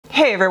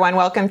Hey everyone,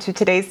 welcome to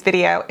today's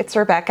video. It's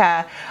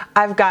Rebecca.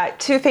 I've got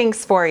two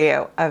things for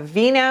you, a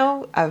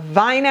VineOh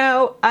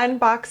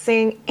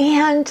unboxing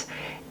and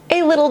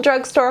a little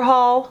drugstore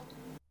haul.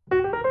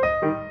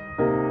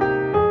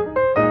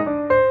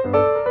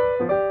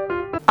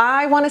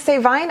 I want to say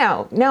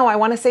VineOh. No, I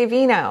want to say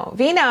VineOh.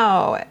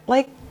 VineOh,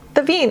 like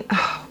the Vine,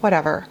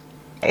 whatever.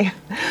 Hey,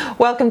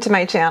 welcome to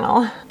my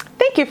channel.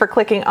 Thank you for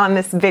clicking on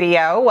this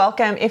video.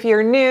 Welcome if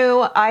you're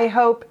new. I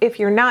hope if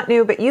you're not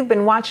new, but you've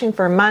been watching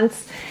for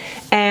months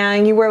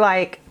and you were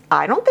like,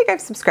 I don't think I've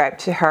subscribed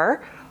to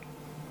her.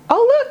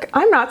 Oh look,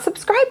 I'm not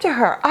subscribed to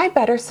her. I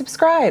better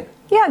subscribe.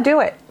 Yeah, do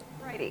it.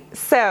 Alrighty.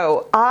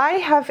 So I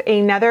have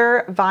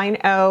another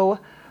VineOh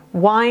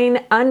wine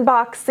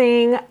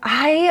unboxing.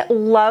 I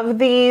love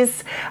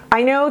these.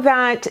 I know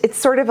that it's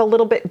sort of a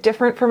little bit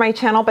different for my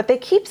channel, but they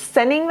keep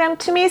sending them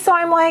to me, so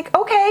I'm like,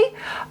 okay.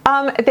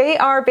 They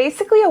are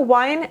basically a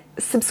wine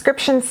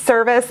subscription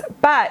service,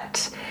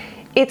 but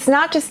it's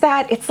not just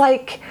that. It's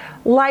like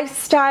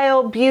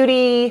lifestyle,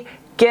 beauty,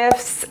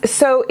 gifts.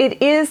 So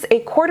it is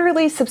a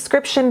quarterly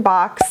subscription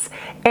box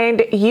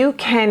and you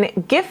can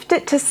gift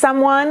it to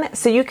someone.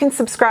 So you can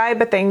subscribe,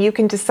 but then you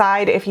can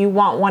decide if you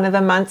want one of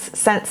the months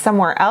sent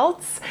somewhere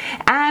else.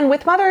 And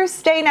with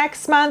Mother's Day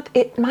next month,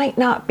 it might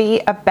not be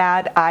a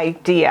bad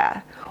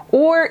idea.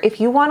 Or if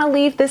you want to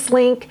leave this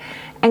link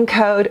and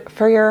code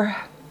for your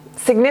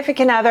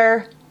significant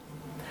other,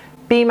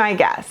 be my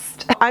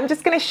guest. I'm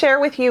just going to share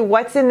with you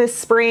what's in this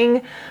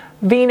spring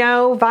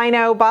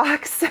VineOh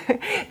box.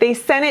 They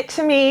sent it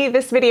to me.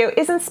 This video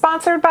isn't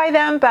sponsored by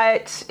them,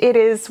 but it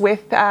is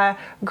with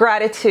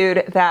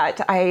gratitude that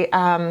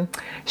I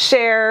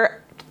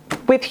share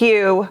with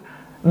you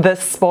the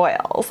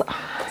spoils.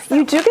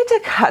 You do get to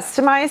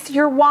customize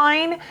your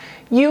wine.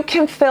 You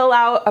can fill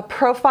out a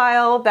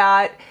profile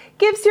that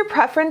gives your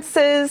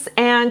preferences,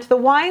 and the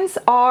wines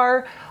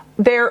are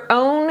their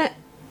own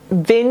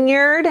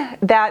vineyard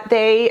that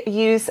they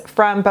use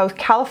from both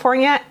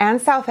California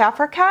and South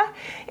Africa.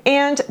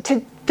 And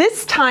to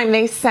this time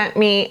they sent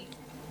me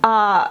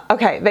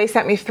they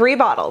sent me 3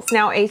 bottles.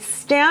 Now a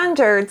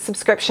standard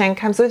subscription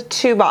comes with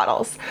 2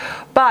 bottles,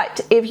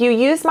 but if you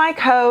use my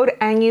code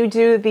and you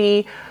do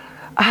the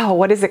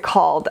what is it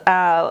called?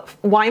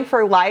 Wine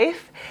for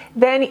Life,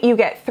 then you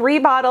get 3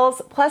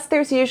 bottles, plus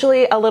there's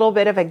usually a little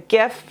bit of a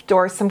gift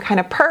or some kind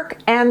of perk,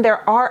 and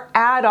there are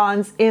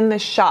add-ons in the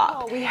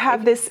shop. We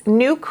have this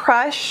new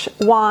crush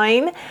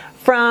wine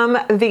from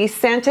the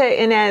Santa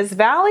Ynez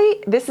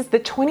Valley. This is the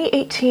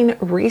 2018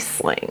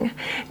 Riesling.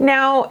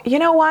 Now, you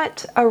know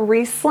what? A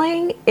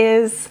Riesling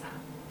is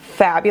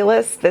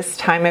fabulous this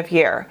time of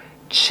year.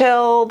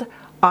 Chilled,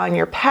 on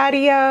your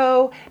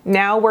patio.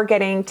 Now we're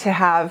getting to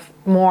have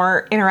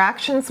more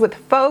interactions with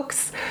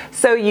folks,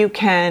 so you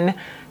can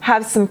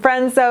have some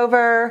friends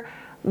over,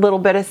 a little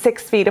bit of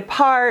 6 feet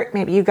apart.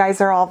 Maybe you guys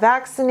are all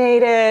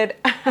vaccinated.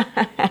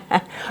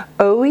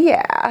 Oh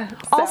yeah.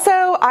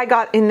 Also, I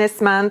got in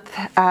this month,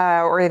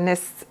 or in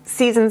this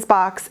season's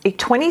box, a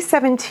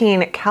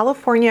 2017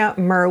 California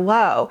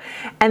Merlot.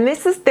 And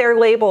this is their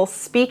label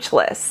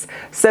Speechless.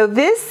 So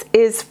this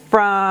is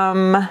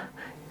from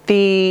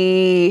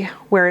the,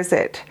 where is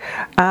it?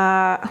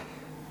 I'm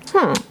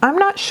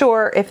not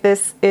sure if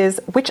this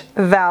is, which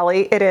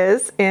valley it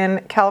is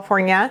in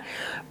California,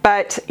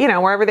 but you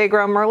know, wherever they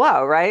grow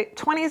Merlot, right?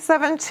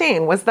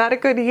 2017, was that a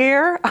good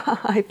year?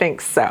 I think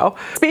so.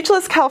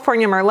 Speechless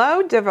California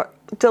Merlot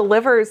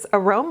delivers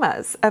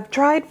aromas of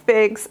dried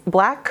figs,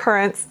 black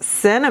currants,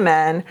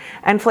 cinnamon,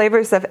 and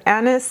flavors of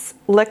anise,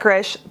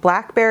 licorice,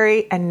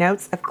 blackberry, and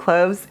notes of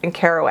cloves and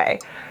caraway.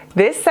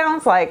 This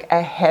sounds like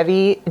a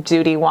heavy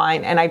duty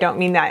wine, and I don't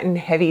mean that in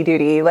heavy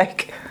duty,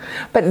 like,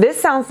 but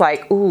this sounds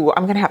like, ooh,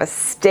 I'm gonna have a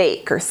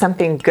steak or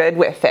something good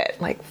with it,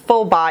 like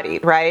full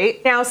bodied, right?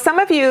 Now, some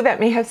of you that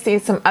may have seen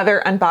some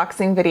other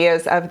unboxing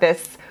videos of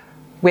this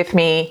with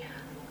me,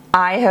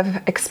 I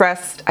have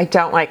expressed I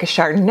don't like a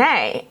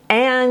Chardonnay,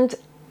 and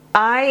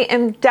I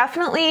am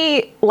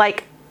definitely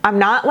like, I'm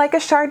not like a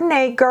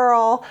Chardonnay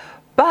girl,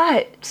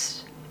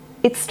 but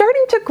it's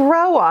starting to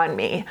grow on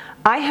me.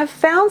 I have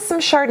found some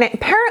Chardonnay.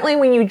 Apparently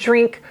when you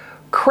drink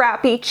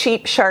crappy,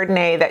 cheap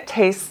Chardonnay that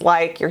tastes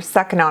like you're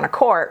sucking on a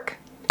cork,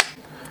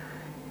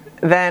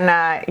 then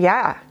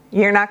yeah,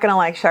 you're not gonna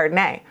like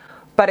Chardonnay.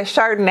 But a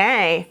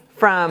Chardonnay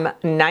from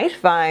Night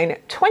Vine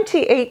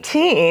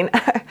 2018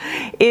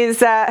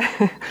 is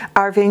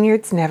Our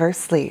Vineyards Never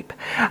Sleep.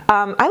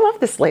 I love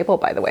this label,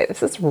 by the way.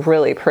 This is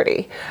really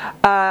pretty.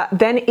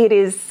 Then it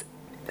is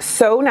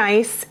so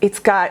nice. It's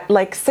got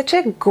like such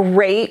a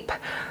grape,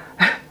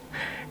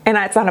 and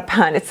it's not a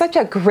pun, it's such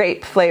a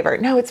grape flavor.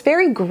 No, it's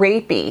very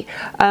grapey.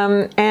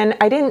 And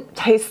I didn't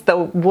taste the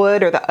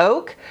wood or the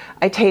oak,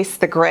 I taste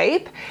the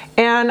grape,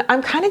 and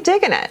I'm kind of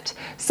digging it.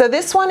 So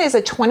this one is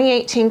a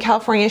 2018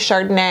 California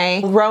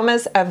Chardonnay,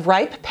 aromas of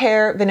ripe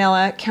pear,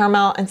 vanilla,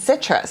 caramel, and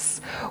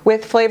citrus,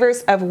 with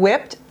flavors of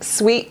whipped,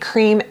 sweet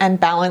cream, and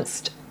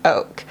balanced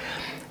oak.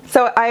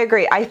 So I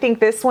agree. I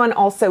think this one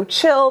also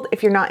chilled.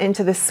 If you're not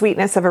into the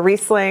sweetness of a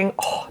Riesling,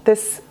 oh,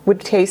 this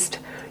would taste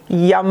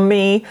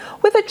Yummy.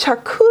 With a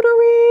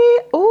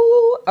charcuterie.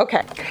 Ooh,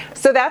 okay.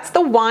 So that's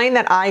the wine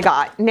that I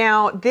got.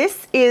 Now,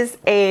 this is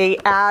a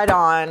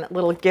add-on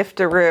little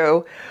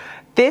giftaroo.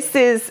 This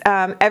is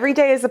Every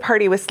Day is a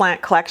Party with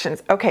Slant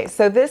Collections. Okay,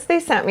 so this they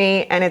sent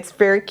me, and it's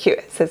very cute.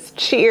 It says,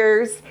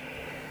 cheers.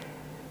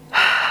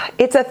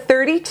 It's a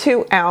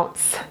 32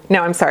 ounce.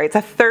 No, I'm sorry. It's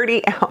a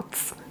 30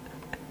 ounce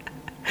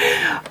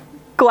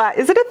glass.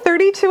 Is it a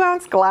 32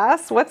 ounce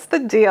glass? What's the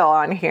deal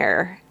on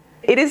here?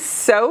 It is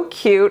so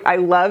cute. I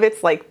love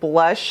its like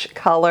blush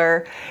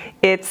color.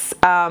 It's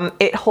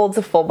it holds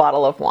a full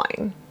bottle of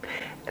wine.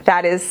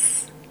 That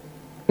is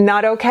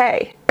not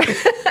okay.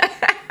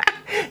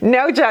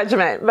 No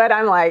judgment, but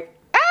I'm like,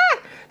 ah!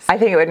 I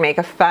think it would make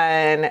a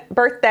fun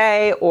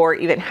birthday or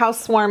even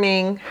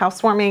housewarming.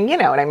 Housewarming, you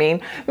know what I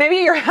mean. Maybe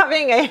you're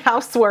having a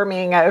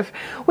housewarming of,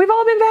 we've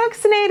all been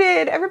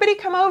vaccinated, everybody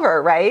come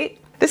over, right?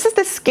 This is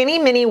the skinny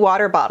mini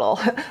water bottle,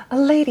 a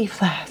lady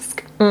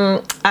flask.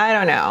 I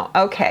don't know.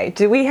 Okay,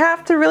 do we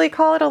have to really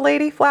call it a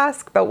lady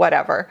flask? But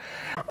whatever.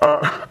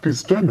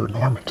 It's gender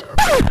normative.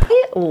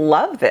 I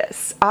love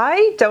this.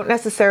 I don't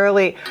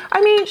necessarily,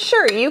 I mean,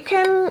 sure, you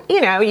can,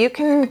 you know, you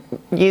can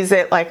use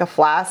it like a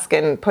flask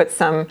and put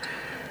some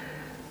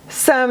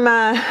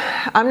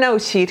I'm no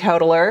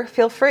teetotaler.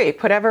 Feel free,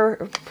 put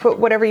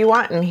whatever you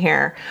want in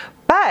here.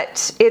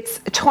 But it's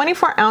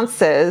 24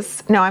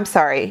 ounces. No, I'm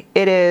sorry.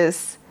 It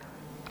is,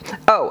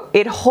 oh,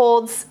 it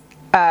holds,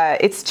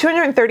 it's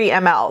 230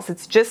 mLs.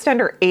 It's just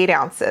under 8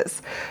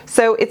 ounces.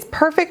 So it's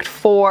perfect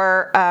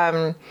for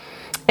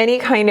any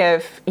kind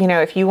of, you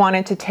know, if you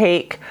wanted to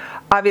take,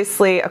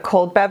 obviously, a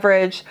cold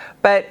beverage,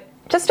 but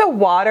just a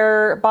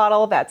water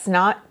bottle that's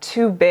not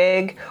too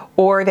big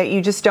or that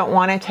you just don't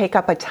want to take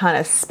up a ton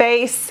of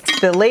space.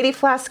 The Lady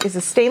Flask is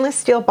a stainless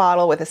steel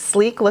bottle with a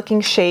sleek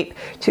looking shape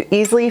to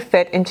easily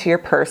fit into your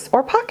purse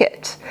or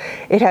pocket.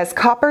 It has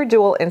copper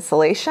dual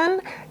insulation,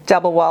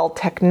 double wall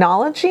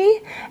technology,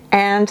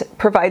 and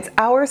provides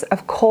hours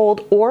of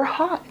cold or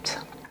hot.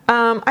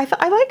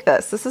 I like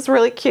this. This is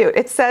really cute.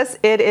 It says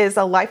it is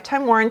a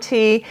lifetime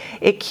warranty.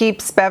 It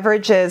keeps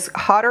beverages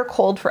hot or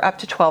cold for up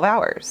to 12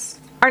 hours.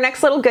 Our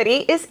next little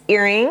goodie is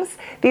earrings.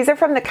 These are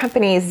from the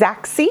company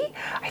Zaxie.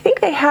 I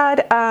think they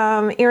had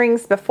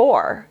earrings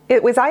before.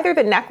 It was either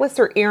the necklace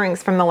or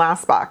earrings from the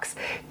last box.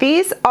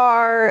 These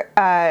are,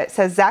 it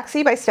says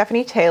Zaxie by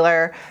Stephanie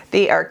Taylor.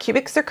 They are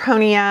cubic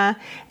zirconia,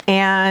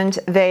 and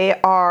they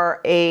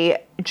are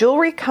a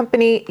jewelry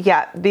company.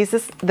 Yeah, this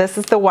is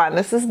the one.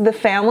 This is the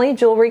family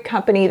jewelry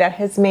company that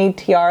has made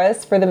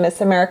tiaras for the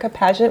Miss America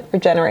pageant for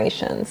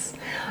generations.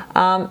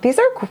 These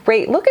are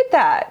great. Look at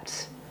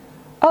that.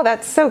 Oh,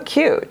 that's so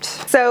cute.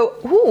 So,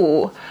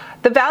 ooh,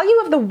 the value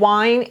of the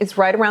wine is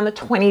right around the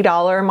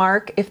 $20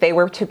 mark if they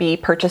were to be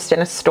purchased in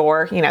a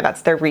store. You know,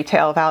 that's their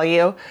retail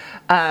value.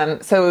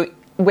 So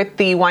with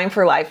the Wine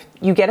for Life,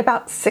 you get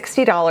about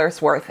 $60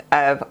 worth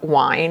of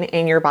wine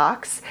in your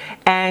box.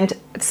 And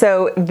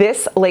so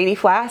this Lady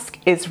Flask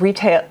is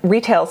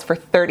retails for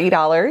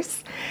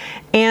 $30.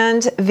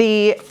 And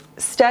the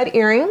stud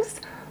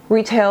earrings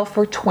retail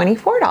for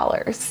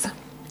 $24.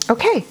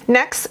 Okay,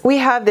 next we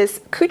have this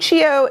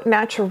Cuccio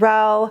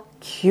Naturel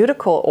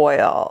cuticle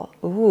oil.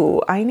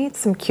 Ooh, I need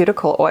some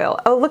cuticle oil.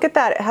 Oh, look at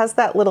that. It has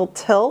that little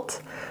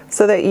tilt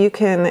so that you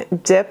can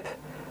dip.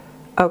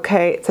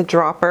 Okay, it's a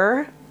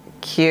dropper.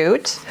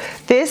 Cute.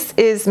 This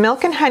is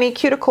Milk and Honey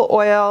Cuticle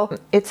Oil.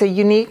 It's a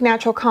unique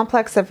natural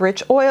complex of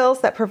rich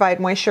oils that provide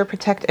moisture,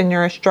 protect, and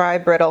nourish dry,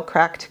 brittle,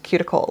 cracked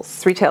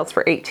cuticles. Retails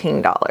for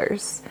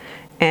 $18.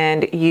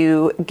 And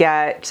you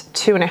get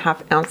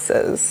 2.5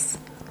 ounces.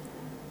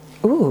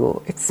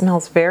 Ooh, it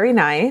smells very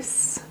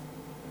nice.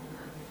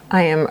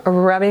 I am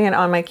rubbing it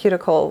on my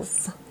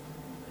cuticles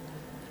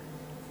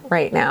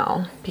right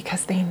now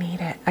because they need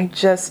it. I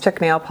just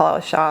took nail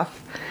polish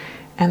off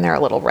and they're a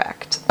little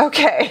wrecked.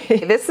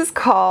 Okay, this is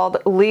called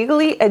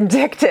Legally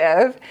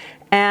Addictive,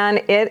 and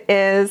it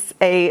is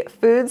a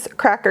Foods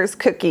Crackers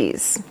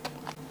Cookies.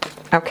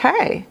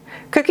 Okay,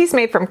 cookies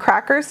made from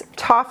crackers,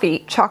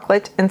 toffee,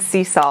 chocolate, and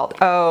sea salt.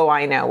 Oh,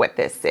 I know what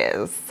this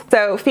is.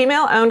 So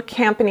female-owned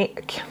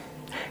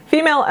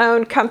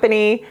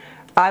company.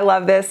 I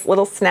love this.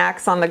 Little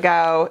snacks on the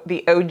go.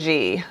 The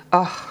OG.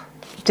 Oh,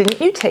 didn't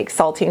you take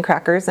saltine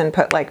crackers and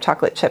put like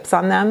chocolate chips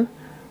on them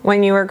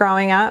when you were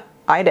growing up?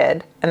 I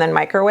did. And then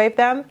microwave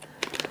them.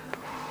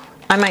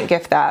 I might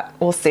gift that.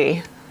 We'll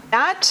see.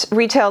 That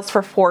retails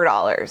for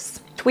 $4.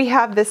 We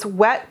have this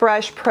Wet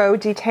Bruch Pro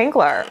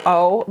detangler.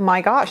 Oh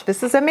my gosh,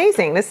 this is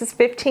amazing. This is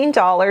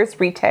 $15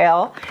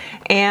 retail.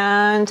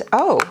 And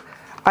oh,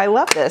 I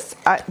love this.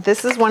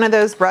 This is one of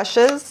those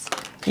brushes.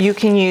 You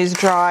can use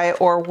dry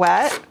or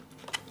wet,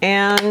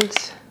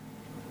 and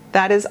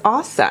that is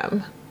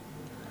awesome.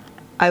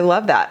 I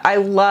love that. I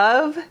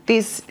love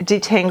these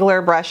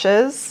detangler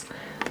brushes.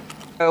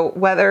 So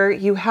whether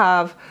you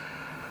have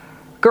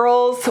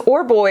girls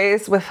or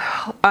boys with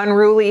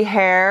unruly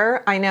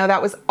hair, I know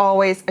that was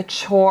always a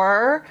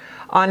chore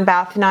on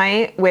bath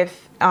night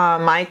with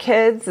my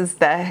kids, is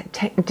the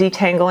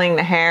detangling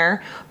the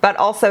hair. But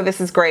also this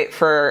is great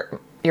for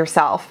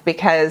yourself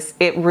because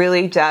it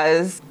really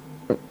does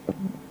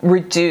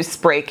reduce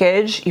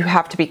breakage, you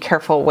have to be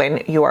careful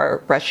when you are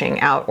brushing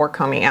out or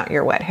combing out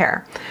your wet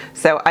hair.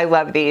 So I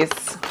love these.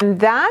 And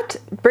that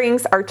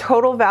brings our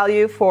total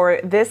value for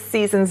this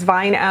season's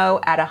VineOh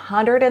at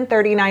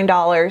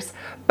 $139,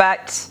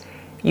 but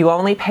you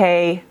only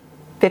pay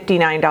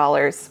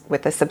 $59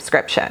 with a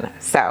subscription.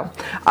 So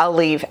I'll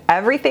leave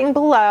everything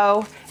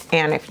below,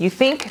 and if you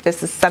think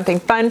this is something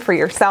fun for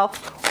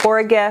yourself or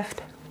a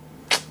gift,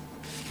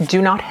 do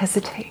not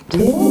hesitate.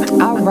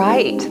 All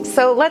right,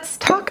 so let's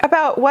talk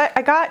about what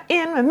I got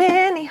in my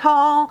mini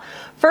haul.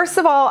 First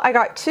of all, I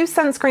got 2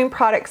 sunscreen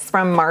products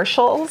from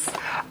Marshall's,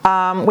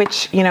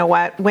 which, you know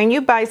what, when you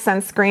buy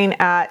sunscreen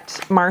at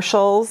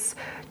Marshall's,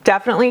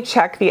 definitely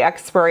check the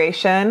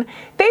expiration.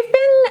 They've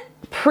been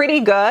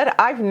pretty good.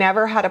 I've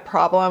never had a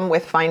problem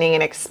with finding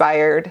an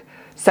expired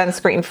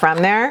sunscreen from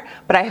there,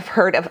 but I've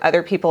heard of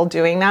other people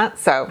doing that,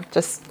 so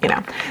just, you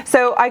know.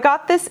 So I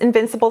got this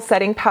Invincible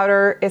setting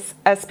powder. It's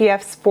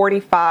SPF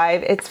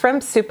 45. It's from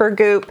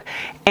Supergoop,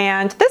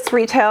 and this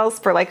retails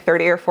for like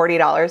 $30 or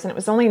 $40, and it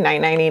was only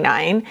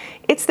 $9.99.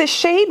 It's the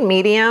shade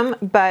medium,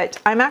 but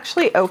I'm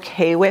actually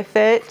okay with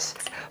it.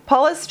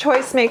 Paula's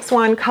Choice makes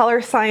one,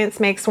 Color Science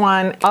makes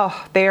one.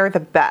 Oh, they are the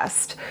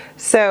best.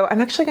 So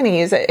I'm actually gonna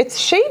use it. It's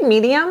shade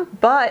medium,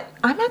 but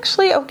I'm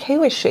actually okay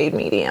with shade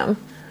medium.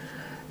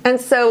 And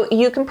so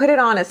you can put it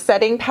on a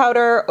setting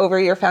powder over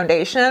your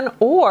foundation,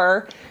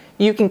 or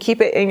you can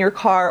keep it in your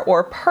car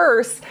or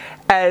purse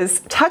as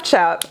touch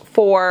up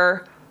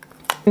for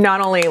not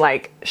only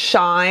like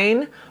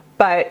shine,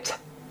 but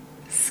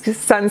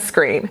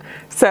sunscreen.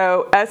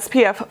 So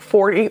SPF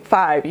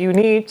 45, you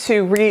need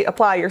to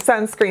reapply your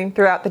sunscreen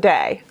throughout the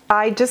day.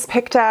 I just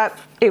picked up,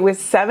 it was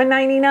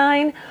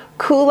 $7.99,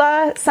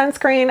 Coola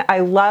sunscreen.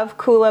 I love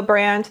Coola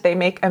brand. They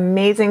make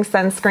amazing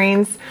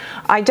sunscreens.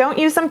 I don't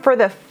use them for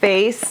the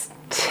face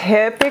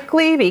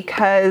typically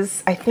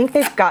because I think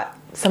they've got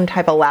some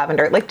type of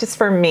lavender. Like, just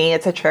for me,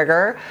 it's a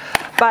trigger.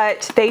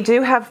 But they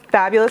do have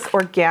fabulous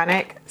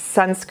organic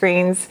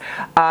sunscreens.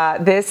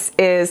 This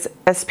is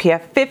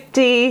SPF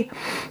 50,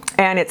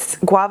 and it's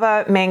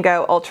guava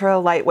mango, ultra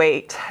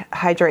lightweight,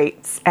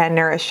 hydrates and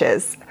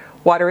nourishes.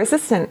 Water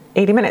resistant,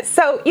 80 minutes.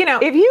 So, you know,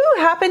 if you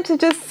happen to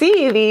just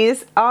see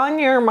these on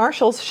your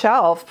Marshall's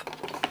shelf,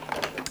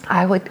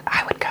 I would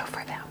go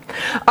for them.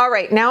 All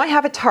right, now I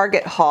have a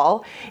Target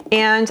haul,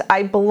 and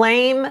I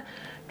blame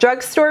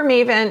Drugstore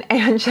Maven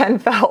and Jen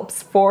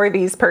Phelps for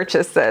these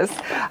purchases.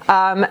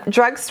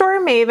 Drugstore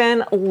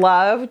Maven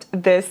loved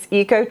this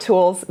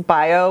EcoTools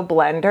Bio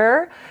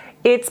Blender.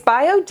 It's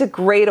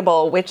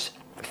biodegradable, which,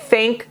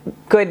 thank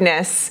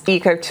goodness,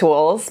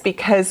 EcoTools,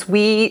 because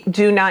we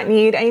do not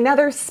need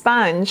another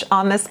sponge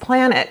on this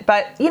planet.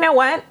 But you know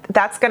what?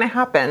 That's gonna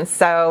happen.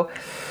 So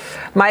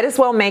might as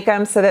well make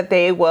them so that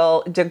they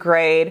will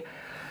degrade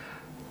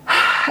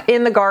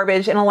in the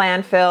garbage, in a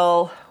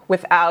landfill,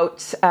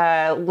 without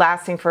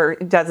lasting for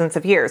dozens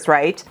of years,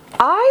 right?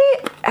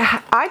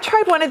 I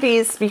tried one of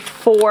these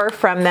before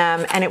from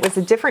them, and it was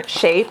a different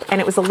shape, and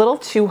it was a little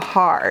too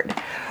hard.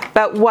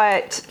 But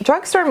what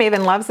Drugstore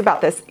Maven loves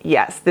about this,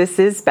 yes, this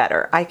is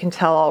better. I can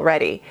tell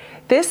already.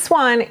 This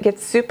one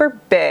gets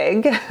super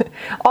big.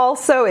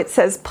 Also, it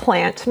says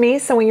plant me,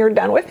 so when you're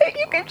done with it,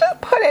 you can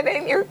just put it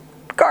in your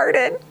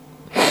garden.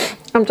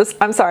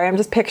 I'm sorry, I'm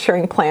just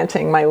picturing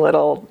planting my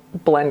little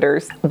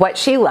blenders. What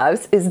she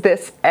loves is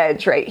this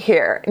edge right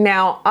here.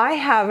 Now, I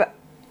have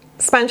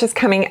sponges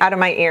coming out of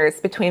my ears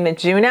between the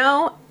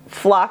Juno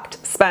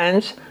flocked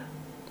sponge,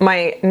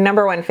 my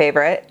 #1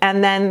 favorite,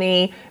 and then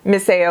the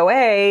Miss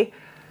AOA,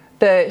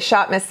 the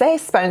Shop Miss A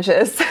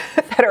sponges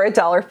that are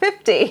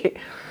 $1.50.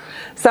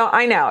 So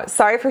I know,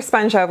 sorry for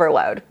sponge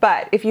overload,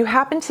 but if you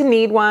happen to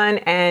need one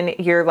and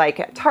you're like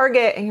at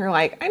Target and you're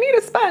like, I need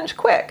a sponge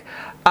quick,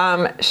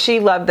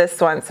 she loved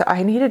this one, so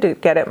I needed to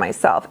get it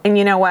myself. And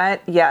you know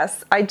what?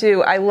 Yes, I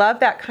do. I love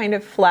that kind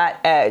of flat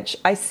edge.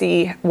 I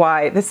see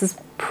why this is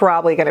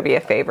probably going to be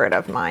a favorite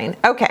of mine.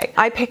 Okay,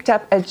 I picked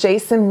up a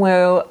Jason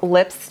Wu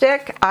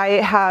lipstick. I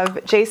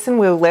have Jason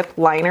Wu lip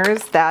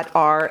liners that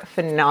are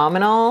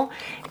phenomenal,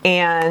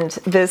 and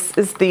this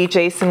is the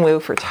Jason Wu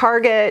for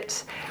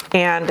Target,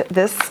 and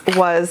this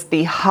was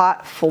the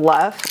Hot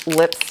Fluff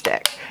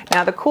lipstick.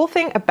 Now, the cool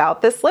thing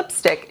about this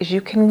lipstick is you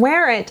can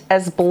wear it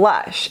as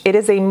blush. It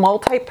is a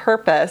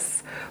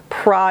multi-purpose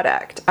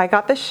product. I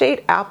got the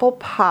shade Apple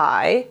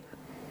Pie.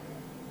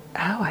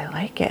 Oh, I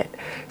like it.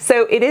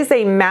 So it is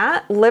a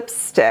matte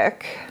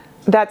lipstick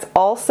that's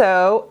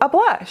also a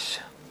blush.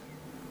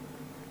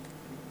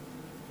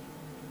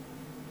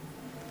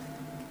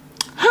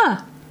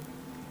 Huh.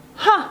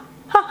 Huh.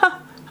 Ha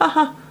ha ha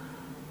ha.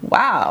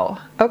 Wow.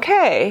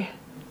 Okay.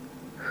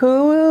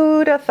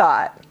 Who'd have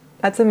thought?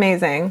 That's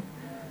amazing.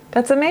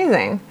 That's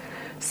amazing.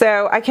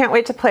 So I can't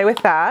wait to play with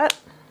that.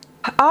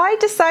 I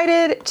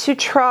decided to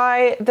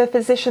try the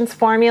Physicians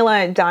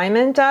Formula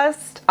Diamond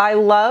Dust. I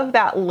love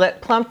that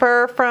lip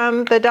plumper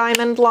from the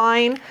Diamond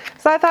line.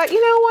 So I thought, you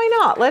know, why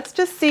not? Let's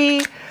just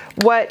see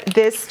what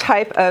this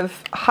type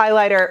of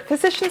highlighter,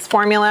 Physicians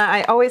Formula,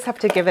 I always have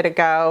to give it a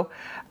go.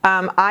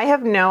 I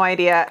have no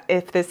idea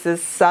if this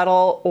is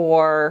subtle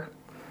or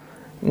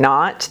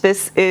not.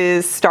 This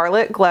is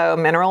Starlit Glow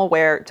Mineral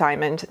Wear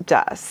Diamond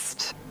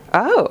Dust.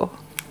 Oh.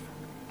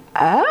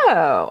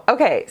 Oh,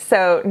 okay,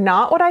 so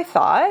not what I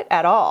thought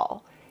at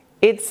all.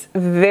 It's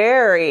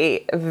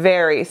very,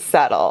 very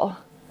subtle.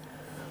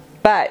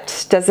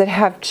 But does it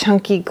have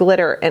chunky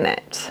glitter in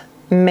it?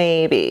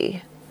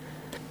 Maybe.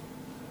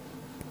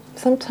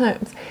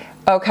 Sometimes.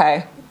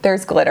 Okay,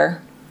 there's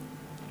glitter.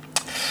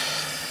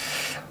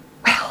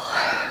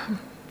 Well,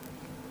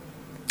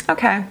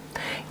 okay.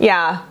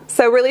 Yeah,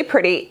 so really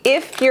pretty.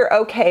 If you're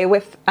okay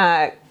with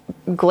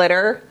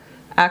glitter,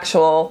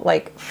 actual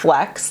like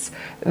flecks,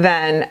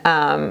 then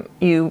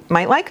you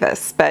might like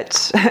this,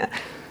 but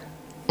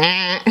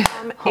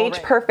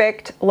Age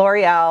Perfect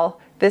L'Oreal.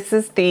 This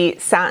is the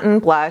satin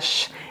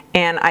blush,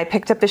 and I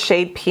picked up the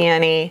shade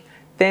Peony.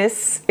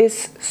 This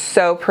is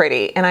so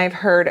pretty, and I've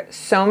heard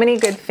so many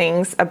good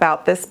things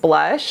about this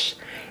blush,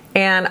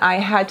 and I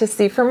had to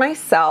see for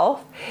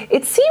myself.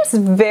 It seems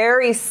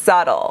very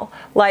subtle.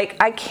 Like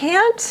I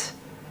can't,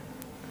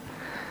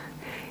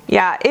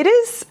 yeah, it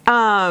is,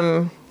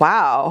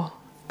 wow.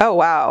 Oh,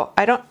 wow.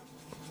 I don't,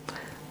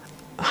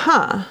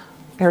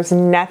 there's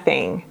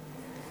nothing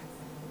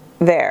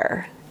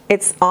there.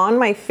 It's on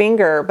my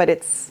finger, but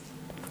it's,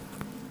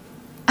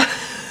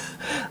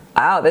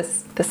 wow,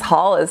 this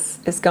haul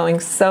is going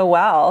so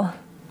well.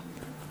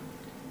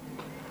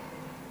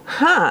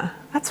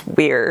 That's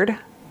weird.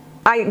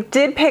 I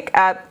did pick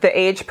up the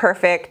Age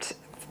Perfect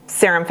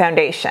Serum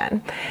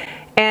Foundation.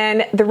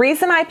 And the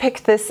reason I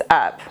picked this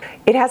up,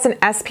 it has an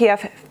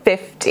SPF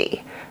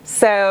 50.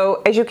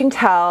 So as you can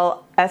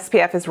tell,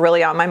 SPF is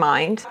really on my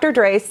mind. Dr.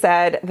 Dre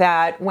said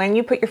that when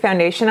you put your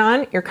foundation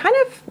on, you're kind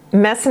of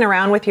messing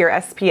around with your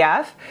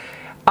SPF,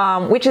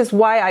 which is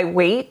why I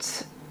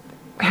wait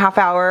half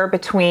hour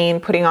between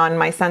putting on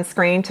my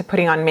sunscreen to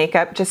putting on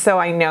makeup, just so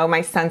I know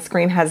my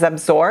sunscreen has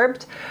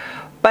absorbed.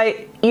 But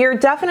you're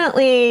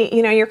definitely,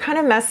 you know, you're kind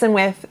of messing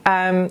with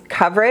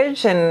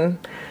coverage and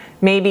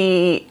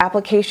maybe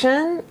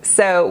application.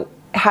 So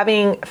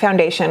having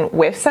foundation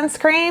with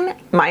sunscreen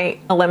might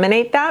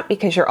eliminate that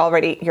because you're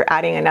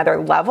adding another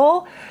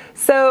level.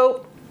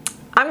 So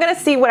I'm gonna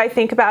see what I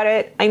think about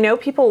it. I know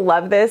people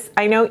love this.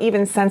 I know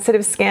even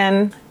sensitive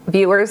skin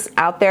viewers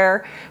out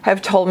there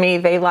have told me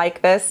they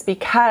like this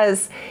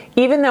because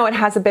even though it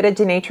has a bit of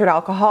denatured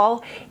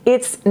alcohol,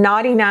 it's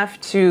not enough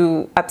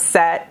to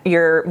upset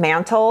your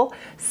mantle.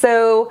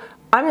 So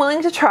I'm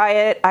willing to try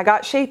it. I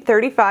got shade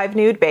 35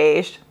 Nude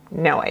Beige.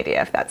 No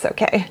idea if that's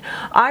okay.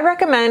 I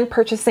recommend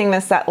purchasing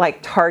this at like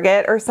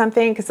Target or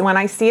something because when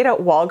I see it at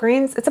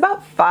Walgreens, it's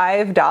about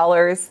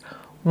 $5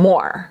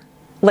 more.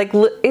 Like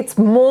it's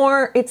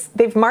more,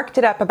 they've marked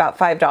it up about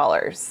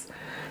 $5.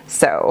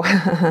 So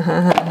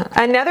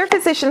another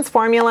Physicians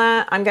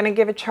formula I'm gonna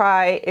give a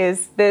try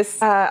is this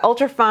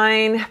Ultra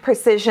Fine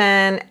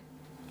Precision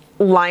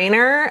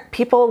liner.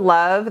 People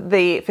love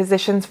the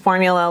Physicians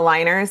formula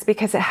liners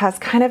because it has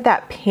kind of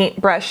that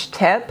paintbrush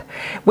tip,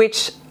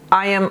 which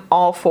I am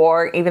all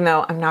for, even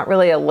though I'm not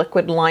really a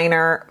liquid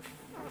liner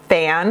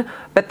fan,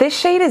 but this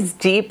shade is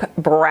deep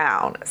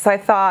brown. So I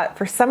thought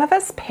for some of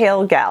us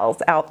pale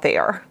gals out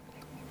there,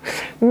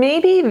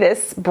 maybe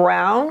this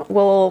brown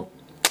will,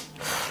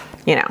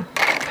 you know,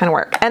 kind of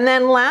work. And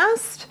then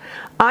last,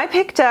 I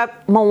picked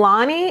up,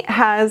 Milani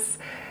has,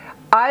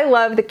 I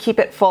love the Keep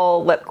It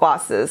Full lip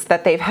glosses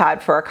that they've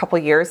had for a couple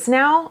years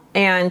now,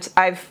 and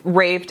I've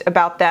raved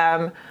about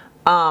them.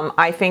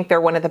 I think they're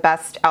one of the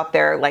best out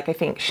there. Like I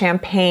think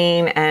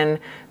champagne, and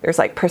there's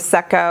like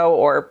Prosecco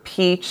or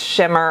peach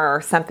shimmer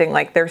or something.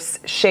 Like there's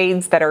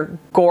shades that are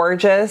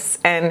gorgeous,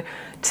 and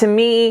to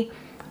me,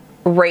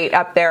 right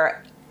up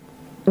there,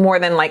 more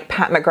than like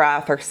Pat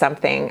McGrath or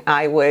something,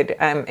 I would,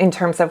 in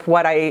terms of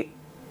what I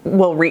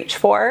will reach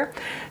for.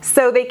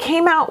 So they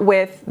came out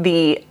with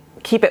the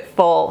Keep It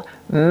Full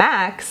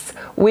Max,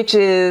 which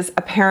is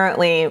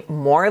apparently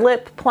more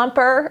lip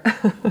plumper.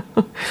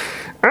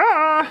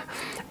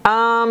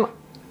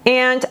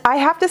 And I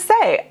have to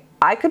say,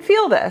 I could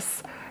feel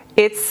this.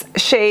 It's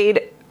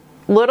shade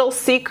Little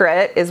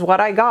Secret is what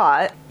I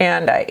got.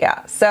 And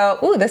yeah, so,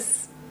 ooh,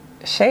 this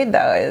shade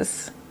though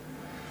is,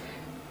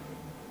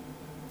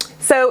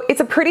 so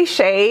it's a pretty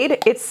shade.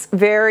 It's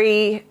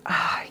very,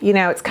 you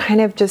know, it's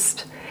kind of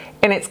just,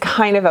 and it's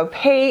kind of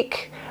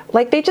opaque.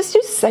 Like they just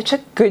do such a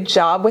good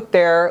job with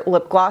their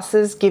lip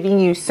glosses, giving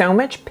you so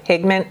much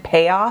pigment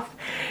payoff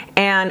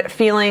and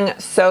feeling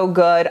so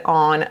good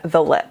on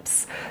the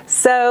lips.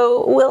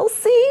 So we'll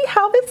see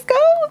how this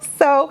goes.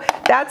 So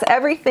that's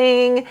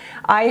everything.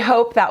 I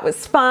hope that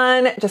was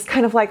fun. Just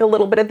kind of like a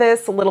little bit of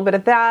this, a little bit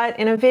of that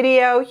in a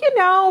video, you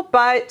know,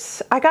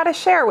 but I gotta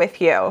share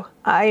with you.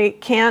 I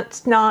can't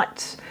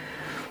not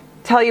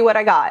tell you what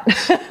I got.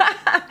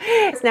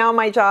 Now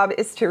my job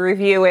is to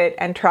review it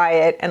and try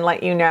it and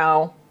let you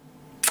know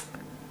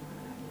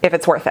if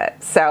it's worth it.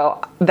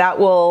 So that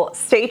will,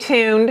 stay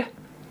tuned,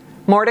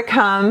 more to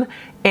come,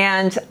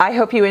 and I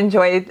hope you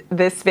enjoyed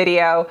this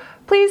video.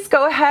 Please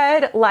go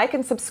ahead, like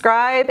and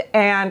subscribe,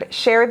 and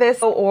share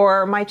this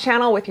or my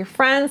channel with your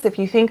friends if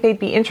you think they'd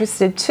be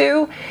interested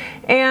too.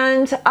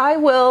 and I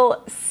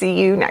will see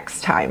you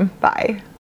next time. Bye.